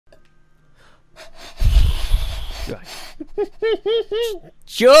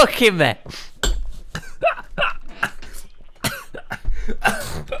Joking me.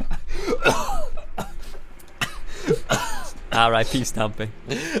 R.I.P. Stampy.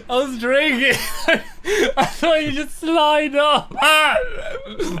 I was drinking. I thought you just slide off.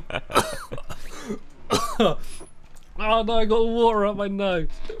 Oh no, I got water up my nose.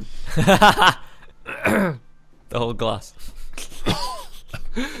 The whole glass.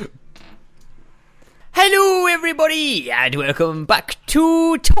 Hello everybody and welcome back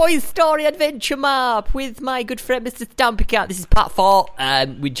to Toy Story Adventure Map with my good friend Mr. Stampy Cat. This is part 4.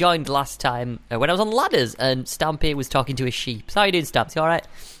 We joined last time when I was on ladders and Stampy was talking to his sheep. So how are you doing, Stamps? You alright?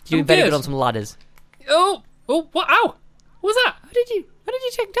 You're doing very good on some ladders. Oh, what? Ow! What was that? How did you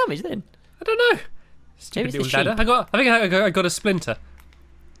take damage then? I don't know. Maybe Stupid it's little the ladder. I got a splinter.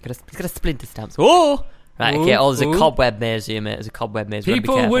 He's got a splinter, Stamps. Oh! Right, okay, there's a Ooh. cobweb maze here, mate. There's a cobweb maze.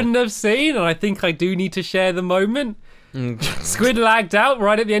 People wouldn't have seen, and I think I do need to share the moment. Squid lagged out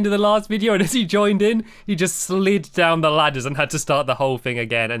right at the end of the last video, and as he joined in, he just slid down the ladders and had to start the whole thing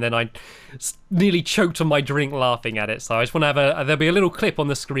again, and then I nearly choked on my drink laughing at it. So I just want to have there'll be a little clip on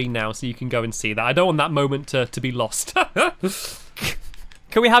the screen now so you can go and see that. I don't want that moment to be lost.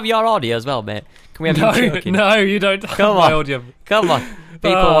 Can we have your audio as well, mate? Can we have you choking? No, you don't. Come my on. audio. Come on.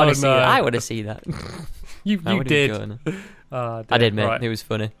 People want to see that. I want to see that. You did. I did, mate. Right. It was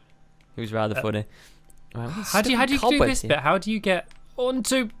funny. It was rather funny. Right, how do you do this bit? How do you get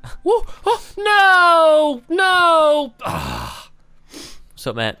onto? Whoa, oh, no! What's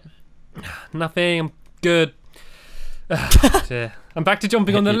up, mate? Nothing. I'm good. I'm back to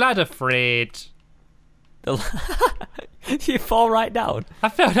jumping on the ladder, Fred. You fall right down. I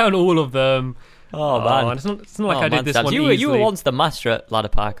fell down all of them. Oh man, it's not like I did this one. You were once the master at ladder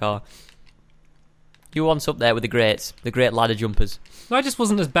parkour. You were once up there with the great ladder jumpers. I just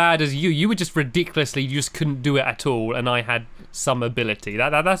wasn't as bad as you. You were just ridiculously. You just couldn't do it at all, and I had some ability.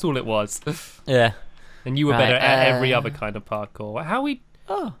 That's all it was. Yeah. And you were better at every other kind of parkour. How we?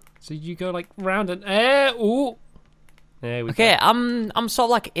 Oh. So you go like round and ooh. There we go. I'm sort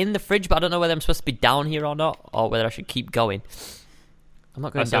of like in the fridge, but I don't know whether I'm supposed to be down here or not, or whether I should keep going. I'm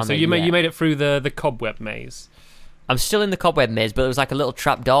not going down there. So you made it through the cobweb maze. I'm still in the cobweb maze, but there was like a little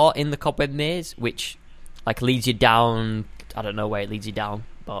trap door in the cobweb maze, which like leads you down. I don't know where it leads you down.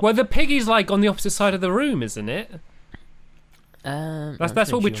 But well, the piggy's like on the opposite side of the room, isn't it?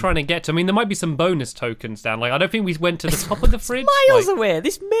 That's what we're trying to get to. I mean, there might be some bonus tokens down. Like, I don't think we went to the top of the fridge. Miles away.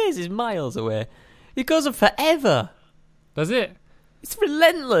 This maze is miles away. It goes on forever. Does it? It's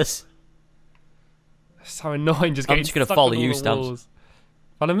relentless. It's so annoying. I'm just gonna follow you, Stamps.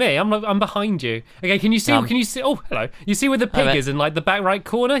 Follow me. I'm behind you. Okay, can you see? Can you see? Oh, hello. You see where the pig is in like the back right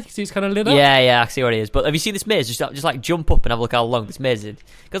corner? You see it's kind of lit up. Yeah, I see where it is. But have you seen this maze? Just like jump up and have a look how long this maze is.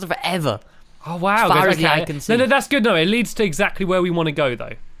 It goes on forever. Oh wow! As far as the eye can see. No, that's good. No, it leads to exactly where we want to go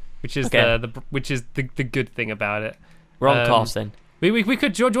though, which is the good thing about it. We're on course then. We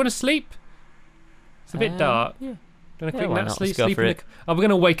could. Do you want to sleep? It's a bit dark. Yeah. Do you want a quick nap? Sleep we're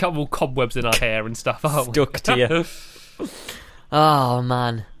gonna wake up with all cobwebs in our hair and stuff. Stuck to you. Oh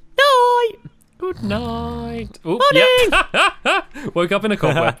man. Night. Good night. Morning. Yeah. Woke up in a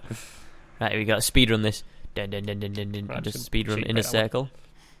cobweb. Right, we got to speed run this. Dun, dun, dun, dun, dun, dun. Right, just speed run in a circle.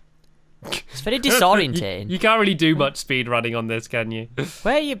 It's very disorientating. You can't really do much speed running on this, can you?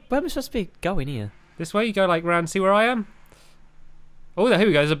 Where am I supposed to be going here? This way. You go like round. See where I am. Oh, here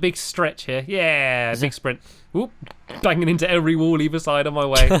we go. There's a big stretch here. Yeah, big sprint. Oop, banging into every wall either side of my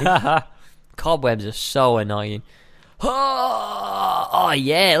way. Cobwebs are so annoying. Oh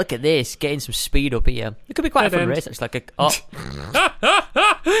yeah, look at this. Getting some speed up here. It could be quite a fun race. It's like You're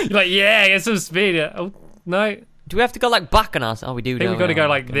like, yeah, get some speed. Oh, no. Do we have to go like back on us? Oh, we do. I think we've got to go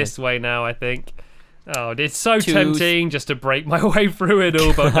like this way now, I think. Oh, it's so tempting just to break my way through it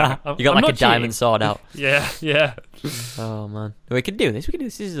all. But you got like a diamond sword out. Yeah. Oh, man. We can do this.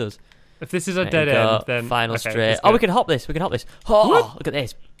 This is us. If this is a dead end, then... Final straight. Oh, we can hop this. Oh, look at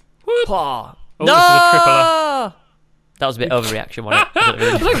this. Oh, no! This is a tripler. That was a bit overreaction, wasn't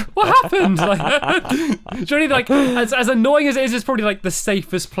it? Like, what happened? Like, surely, like, as annoying as it is, it's probably like the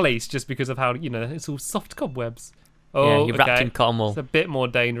safest place just because of how, it's all soft cobwebs. Oh, yeah, you're wrapped in cotton wool. It's a bit more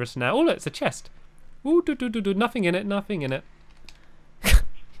dangerous now. Oh, look, it's a chest. Ooh, nothing in it. You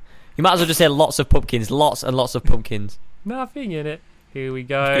might as well just say lots of pumpkins. Lots and lots of pumpkins. Nothing in it. Here we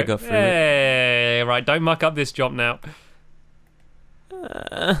go. I'm gonna go through it. Right, don't muck up this jump now.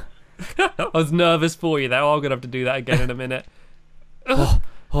 I was nervous for you there. I'm going to have to do that again in a minute.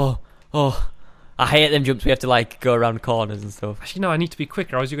 Oh. I hate them jumps. We have to like go around corners and stuff. Actually, no, I need to be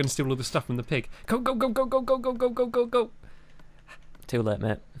quicker. Or else you're going to steal all the stuff from the pig. Go. Too late,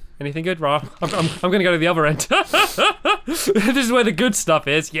 mate. Anything good? Right, I'm going to go to the other end. This is where the good stuff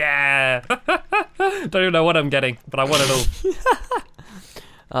is. Yeah. Don't even know what I'm getting, but I want it all.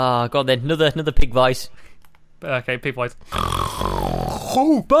 Oh, go on then. Another pig voice. Okay, pig voice.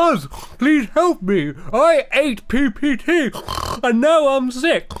 Oh, Buzz, please help me. I ate PPT, and now I'm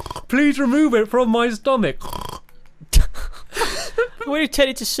sick. Please remove it from my stomach. Why do you turn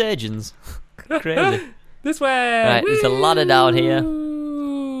into surgeons? Crazy. This way. Right, there's a ladder down here.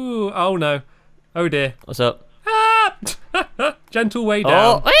 Oh no. Oh dear. What's up? Ah! Gentle way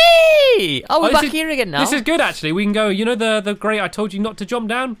down. Oh, hey! Oh, we're back is, here again now. This is good actually. We can go, you know the grate I told you not to jump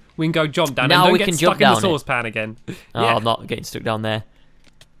down? We can go jump down Now and we don't can get jump stuck in the down it. saucepan again. Oh, Yeah. I'm not getting stuck down there.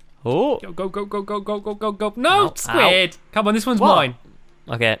 Oh. Go. No, Ow, Squid. Come on, this one's What? mine.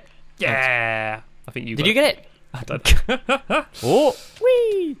 Okay. Yeah. I think you Did got you get it? I don't. Oh.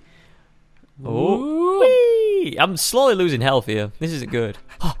 Whee! Oh. Ooh. Whee! I'm slowly losing health here. This isn't good.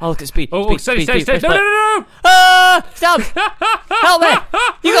 Oh, look at speed. Oh, steady. Speed. No. Ah! Stop! Help me!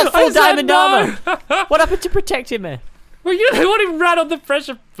 You got full I said diamond no. armor. What happened to protecting me? Well, you're the one who ran on the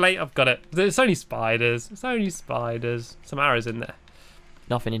pressure plate. I've got it. It's only spiders. Some arrows in there.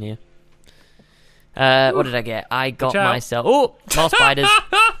 Nothing in here. What did I get? I got Watch out. myself. Oh, more spiders.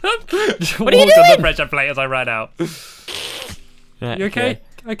 What are you on the doing? pressure plate as I ran out. Right, You okay?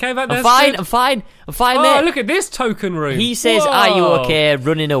 Okay back there? I'm fine. Squid? I'm fine, Oh, mate. look at this token room. He says, Whoa. "Are you okay?"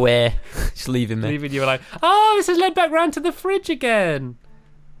 Running away, just leaving me. Leaving you alone. Oh, this has led back round to the fridge again.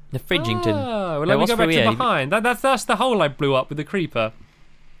 The Fridgington. Oh, well, Hey, let me what's go back through to here? behind. That's the hole I blew up with the creeper.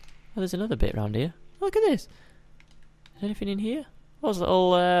 Oh, there's another bit around here. Look at this. Is there anything in here? What's the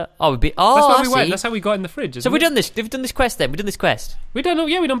little? Oh, That's I where we went. see. That's how we got in the fridge. So isn't we've it? done this. We've done this quest then. We've done this quest. We done.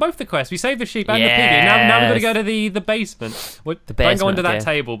 Yeah, we done both the quests. We saved the sheep and the piggy. Now we've got to go to the basement. Don't go basement, under that okay.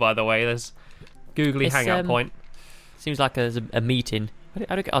 table, by the way. There's googly It's, hangout point. Seems like there's a meeting. How do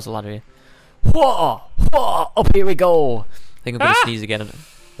I get? Oh, there's a ladder here. Whoa! Up here we go. I think I'm gonna sneeze again.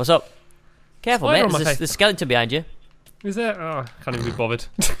 What's up? Careful, Spider mate. on my There's face. the skeleton behind you. Is there? Oh, I can't even be bothered.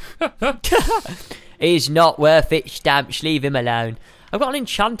 He's not worth it, Stamps. Leave him alone. I've got an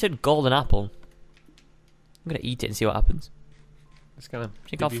enchanted golden apple. I'm gonna eat it and see what happens. It's gonna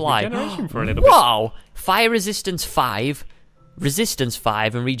Think I'll give you fly? regeneration for a little bit. Wow! Fire resistance 5, resistance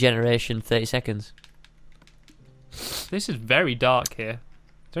 5, and regeneration 30 seconds. This is very dark here.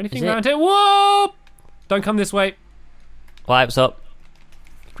 Is there anything Is it? around here? Whoa! Don't come this way. What's up?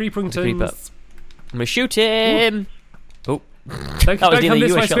 Creeper. Creeperingtons. I'm gonna shoot him. Oh, Don't come neither this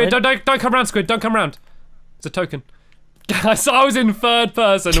you way, or Squid. Sean. Don't come round, Squid. Don't come round. It's a token. I was in third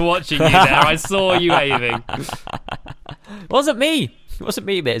person watching you there. I saw you aiming. wasn't me. It wasn't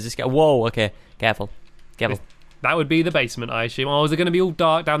me, mate. It's this guy. Whoa. Okay. Careful. That would be the basement, I assume. Oh, is it going to be all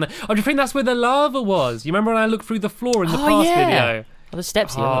dark down there? Oh, do you think that's where the lava was? You remember when I looked through the floor in the past video? Oh, the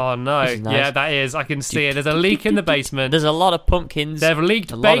steps here. Oh, look. no. This is nice. Yeah, that is. I can see it. There's a leak in the basement. There's a lot of pumpkins. They've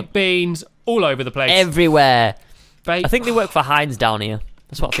leaked a lot baked of- beans all over the place. everywhere. Baked- I think they work for Heinz down here.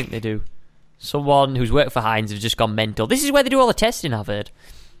 That's what I think they do. Someone who's worked for Heinz has just gone mental. This is where they do all the testing, I've heard.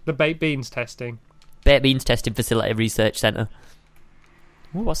 The baked beans testing. Baked Beans Testing Facility Research Centre.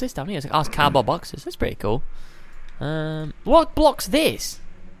 Ooh, what's this down here? It's cardboard boxes. That's pretty cool. What blocks this?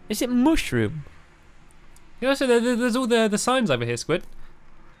 Is it mushroom? Yeah, so there's all the signs over here, Squid.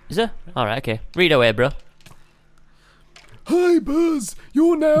 Is there? Alright, okay. Read away, bro. Hi, Buzz.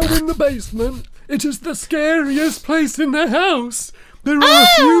 You're now in the basement. It is the scariest place in the house. There are a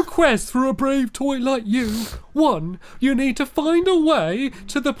few quests for a brave toy like you. 1. You need to find a way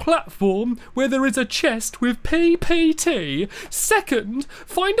to the platform where there is a chest with PPT. 2nd,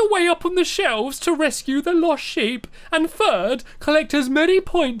 find a way up on the shelves to rescue the lost sheep. And 3rd, collect as many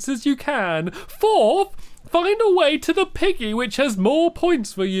points as you can. 4th, find a way to the piggy which has more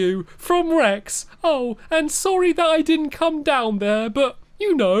points for you. From Rex. Oh, and sorry that I didn't come down there, but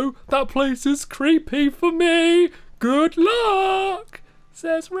you know, that place is creepy for me. Good luck,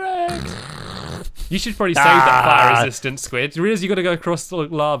 says Rex. You should probably save that fire resistant, Squid. You realise you got to go across the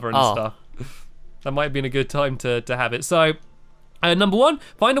lava and Oh. stuff. That might have been a good time to have it. So, number 1,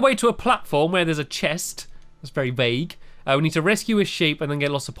 find a way to a platform where there's a chest. That's very vague. We need to rescue a sheep and then get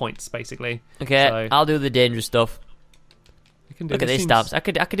lots of points, basically. Okay, So, I'll do the dangerous stuff. you can do Look at this, seems- Stabs. I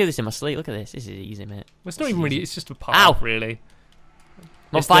could do this in my sleep. Look at this. This is easy, mate. Well, it's not even really. It's just a path, Ow. really.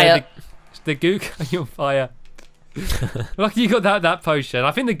 I'm on It's fire. The goog. You're on fire. Lucky you got that potion.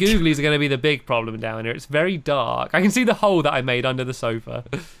 I think the googlies are going to be the big problem down here. It's very dark. I can see the hole that I made under the sofa.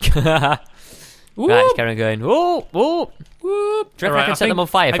 Right, let's carry on going. Whoa, whoa. Whoop. Do you reckon Alright, I can set them on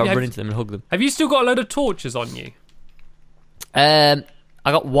fire if I have- run into them and hug them? Have you still got a load of torches on you? I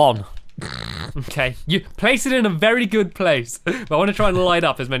got one. Okay, you place it in a very good place. But I want to try and light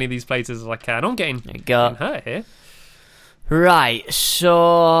up as many of these places as I can. I'm getting, There you go. getting hurt here. Right,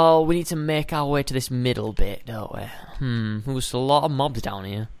 so we need to make our way to this middle bit, don't we? There's a lot of mobs down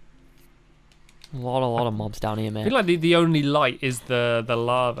here. A lot of mobs down here, I mate. feel like the only light is the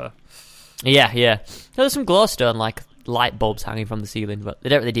lava. Yeah. There's some glowstone, like light bulbs hanging from the ceiling, but they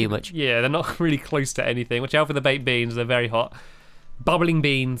don't really do much. Yeah, they're not really close to anything. Watch out for the baked beans, they're very hot. Bubbling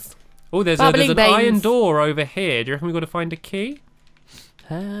beans. Oh, there's an Bubbling iron beans. door over here. Do you reckon we've got to find a key?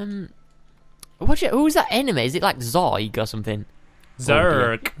 Who's that enemy? Is it like Zoig or something?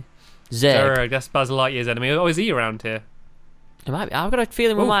 Zerg. Zerg. Zerg, that's Buzz Lightyear's enemy. Oh, is he around here? It might be. I've got a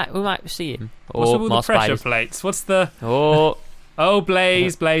feeling we might see him. What's Oh, up with more the pressure spiders. plates? What's the... Oh, Oh,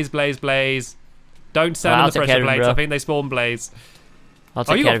 blaze. Don't stand I'll on the take care pressure of him, plates. bro. I think they spawn blaze. I'll Oh,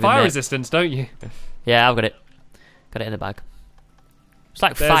 take you care got of him, fire mate. resistance, don't you? Yeah, I've got it. Got it in the bag. It's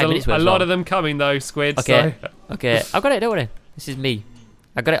like There's 5 minutes a worth. lot of them coming, though, Squid. Okay. So. Okay, I've got it. Don't worry. This is me.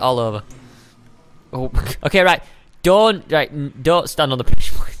 I got it all over. Oh, okay, right. Don't stand on the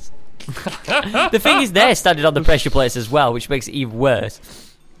pressure plates. The thing is, they're standing on the pressure plates as well, which makes it even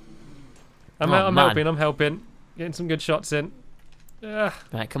worse. I'm man. helping. Getting some good shots in.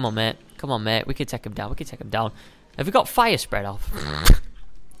 Right, come on, mate. We can take him down. Have we got fire spread off?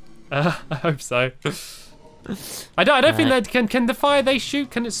 I hope so. I don't think that can the fire they shoot,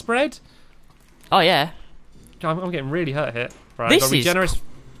 can it spread? Oh yeah. I'm getting really hurt here. Right, This gotta be is generous.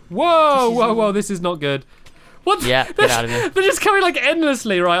 Whoa, this is not good. What? Yeah, get out of here. They're just coming like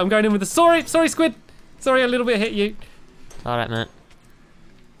endlessly, right? I'm going in with the sorry, Squid. Sorry, a little bit hit you. All right, mate.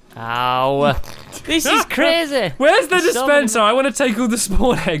 Ow. This is crazy. Where's the There's so many dispenser? I want to take all the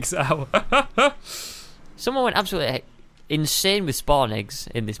spawn eggs out. Someone went absolutely insane with spawn eggs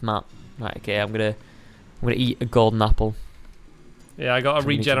in this map. Right, okay, I'm gonna eat a golden apple. Yeah, I got a So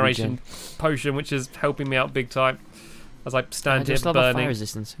we need to regeneration potion, which is helping me out big time. As I I stand here just love fire burning.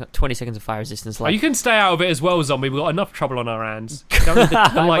 resistance. I've got 20 seconds of fire resistance Oh, left. you can stay out of it as well, zombie. We've got enough trouble on our hands. Don't need the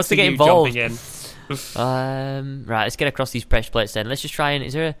I likes must to of get you involved. jumping in. Right, let's get across these pressure plates then. Let's just try and...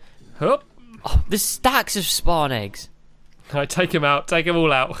 Is there a... Hup. Oh, there's stacks of spawn eggs. Right, take him out. Take them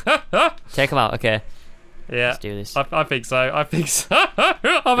all out. Take them out, okay. Yeah. Let's do this. I think so. I've had There's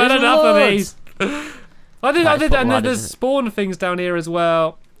enough of loads. these. I Right, did, put and ladders there's in it. spawn things down here as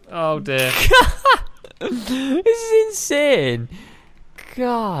well. Oh dear. This is insane.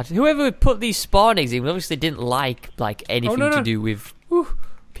 God. Whoever put these spawn eggs in obviously didn't like anything no. to do with Whew,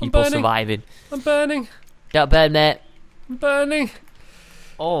 people burning. surviving. I'm burning. Don't burn, mate. I'm burning.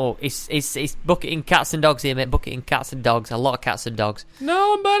 Oh, it's bucketing cats and dogs here, mate. Bucketing cats and dogs. A lot of cats and dogs.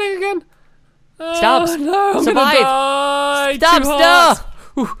 No, I'm burning again. Stabs. No, I'm Survive. gonna die. Stabs, Too no. hard.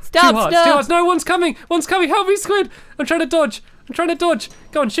 Ooh, Stabs, too hard. no. Too hard. No, one's coming. Help me, Squid. I'm trying to dodge.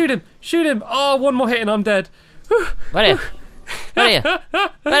 Go on, shoot him. Oh, one more hit and I'm dead. Where are you?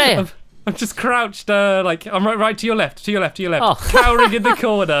 I'm just crouched, I'm right to your left. Oh. Cowering in the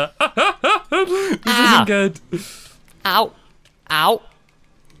corner. This isn't good. Ow.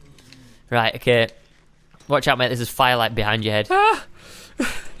 Right, okay. Watch out, mate. There's this firelight behind your head.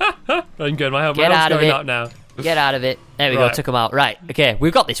 I'm good. My health's Get out of going it. up now. Get out of it. There we go. Right. Took them out. Right, okay.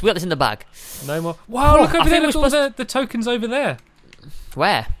 We've got this in the bag. No more. Wow, Oh, look I over there. think Look we're at all the tokens over there.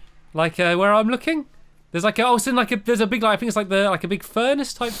 Where? Like where I'm looking. There's there's a big I think it's like a big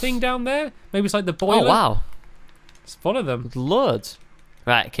furnace type thing down there. Maybe it's like the boiler. Oh, wow. Just follow them. Loads.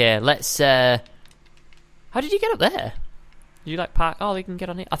 Right, okay. Let's... How did you get up there? Did you, park... Oh, you can get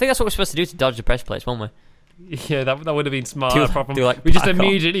on it. I think that's what we're supposed to do to dodge the pressure plates, weren't we? Yeah, that would have been smart. Do Problem. we just park off?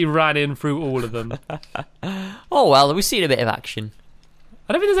 immediately ran in through all of them. Oh, well, we've seen a bit of action.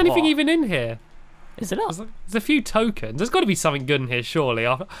 I don't think there's anything What? even in here. Is it not? There's a few tokens. There's got to be something good in here, surely.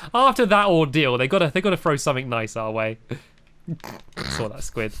 After that ordeal, they got to throw something nice our way. Saw that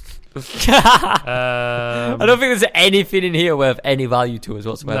squid. I don't think there's anything in here worth any value to us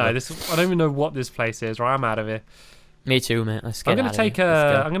whatsoever. No, I don't even know what this place is. Right, I'm out of here. Me too, mate. Let's get I'm gonna out of take here.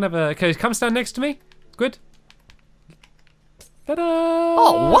 Let's go. I'm gonna have a. Okay, come stand next to me. Good. Ta-da!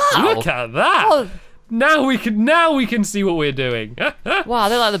 Oh, wow. Look at that! Oh, Now we can see what we're doing. wow,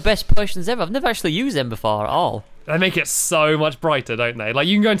 they're like the best potions ever. I've never actually used them before at all. They make it so much brighter, don't they? Like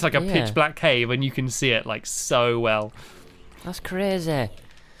you can go into like a Yeah. pitch black cave and you can see it like so well. That's crazy. I'm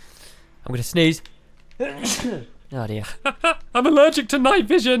gonna sneeze. Oh dear. I'm allergic to night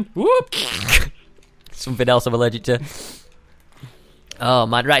vision. Whoop! Something else I'm allergic to. Oh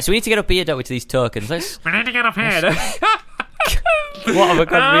man, right, so we need to get up here, don't we, to these tokens. Let's... We need to get up here. What have I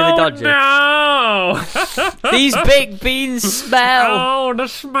got really dodgy? No! These baked beans smell! Oh, the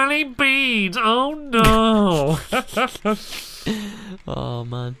smelly beans. Oh no! Oh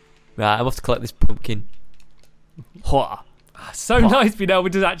man. Right, I have to collect this pumpkin. Hua. So nice being able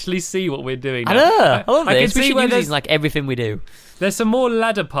to actually see what we're doing now. I know. I love I this. can We see should where use there's, these in like everything we do. there's some more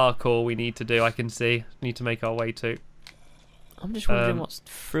ladder parkour we need to do, I can see. Need to make our way to. I'm just wondering what's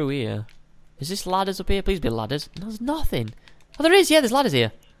through here. Is this ladders up here? Please be ladders. No, there's nothing. Oh, there is. Yeah, there's ladders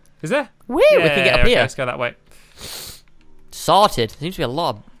here. Is there? Woo, we can get up okay, here. let's go that way. Sorted. Seems to be a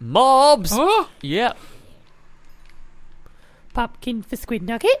lot of mobs. Oh! Yep. Pumpkin for Squid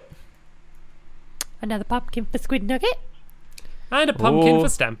Nugget. Another pumpkin for Squid Nugget. And a pumpkin Oh. for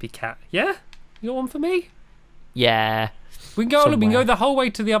Stampy Cat. Yeah? You got one for me? Yeah. We can go. Look, we can Somewhere. go the whole way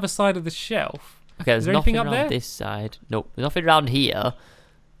to the other side of the shelf. Okay, there's there nothing anything up around there? this side. Nope, there's nothing around here.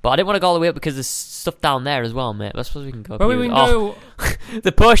 But I didn't want to go all the way up because there's stuff down there as well, mate. But I suppose we can go up Well, here. we can Oh, go.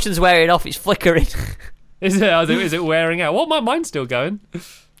 the potion's wearing off. It's flickering. Is it wearing out? What? Mine's still going.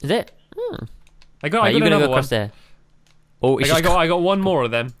 Is it? Hmm. I got Right, you're gonna another go one. across there. Oh, it's I just... got one more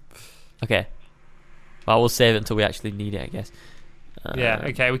of them. Okay. Well, we'll save it until we actually need it, I guess. Yeah.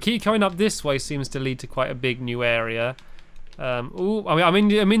 Okay. We keep coming up this way. Seems to lead to quite a big new area. Ooh, I'm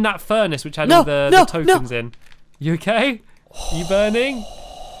in that furnace which had No, all the no, tokens in. You okay? You burning?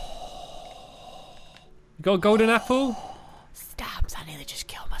 You got a golden apple? Stabs, I nearly just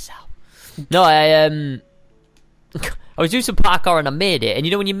killed myself. No, I was doing some parkour and I made it. And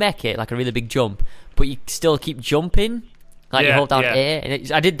you know when you make it, like a really big jump, but you still keep jumping? Like you Yeah, hold down yeah. A.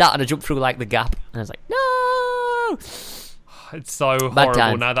 And I did that and I jumped through like the gap. And I was like, no! It's so Bad horrible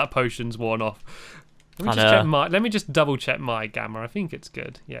times. now that potion's worn off. I know. Let me just double check my gamma. I think it's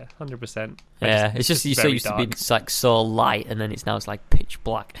good. Yeah, 100%. Yeah, it's just you so very used to dark. be like so light, and then it's like pitch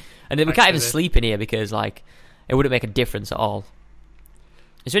black, and then we can't even Actually. sleep in here because like it wouldn't make a difference at all.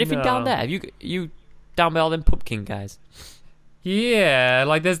 Is there anything down No. there? Have you down by all them pumpkin guys? Yeah,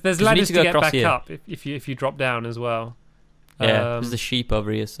 like there's we need ladders to to go get across back here. up if you drop down as well. Yeah, Um, there's the sheep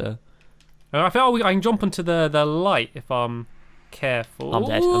over here, so I feel I can jump onto the light if I'm careful. I'm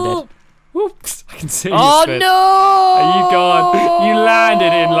dead. I'm dead. Oops, I can see you. Oh Squid. no! Are you gone? You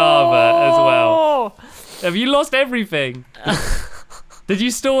landed in lava as well. Have you lost everything? Did you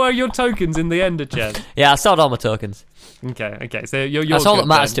store your tokens in the ender chest? Yeah, I sold all my tokens. Okay. So you're That's all good that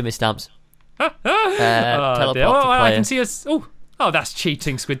matters then. to me, Stamps. Oh, teleport dear. to I player. can see us. Oh, that's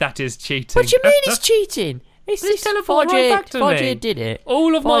cheating, Squid. That is cheating. What do you mean it's cheating? It's Just teleport right back to me. 4J did it.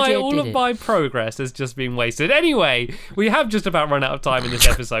 All of 4J my progress has just been wasted. Anyway, we have just about run out of time in this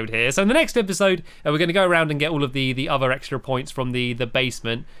episode here. So in the next episode, we're going to go around and get all of the other extra points from the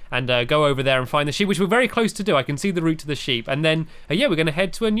basement and go over there and find the sheep, which we're very close to do. I can see the route to the sheep. And then, we're going to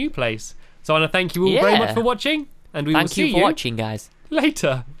head to a new place. So I want to thank you all very Yeah. much for watching. And we will Thank see you for watching, guys.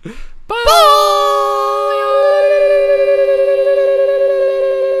 later. Bye! Bye!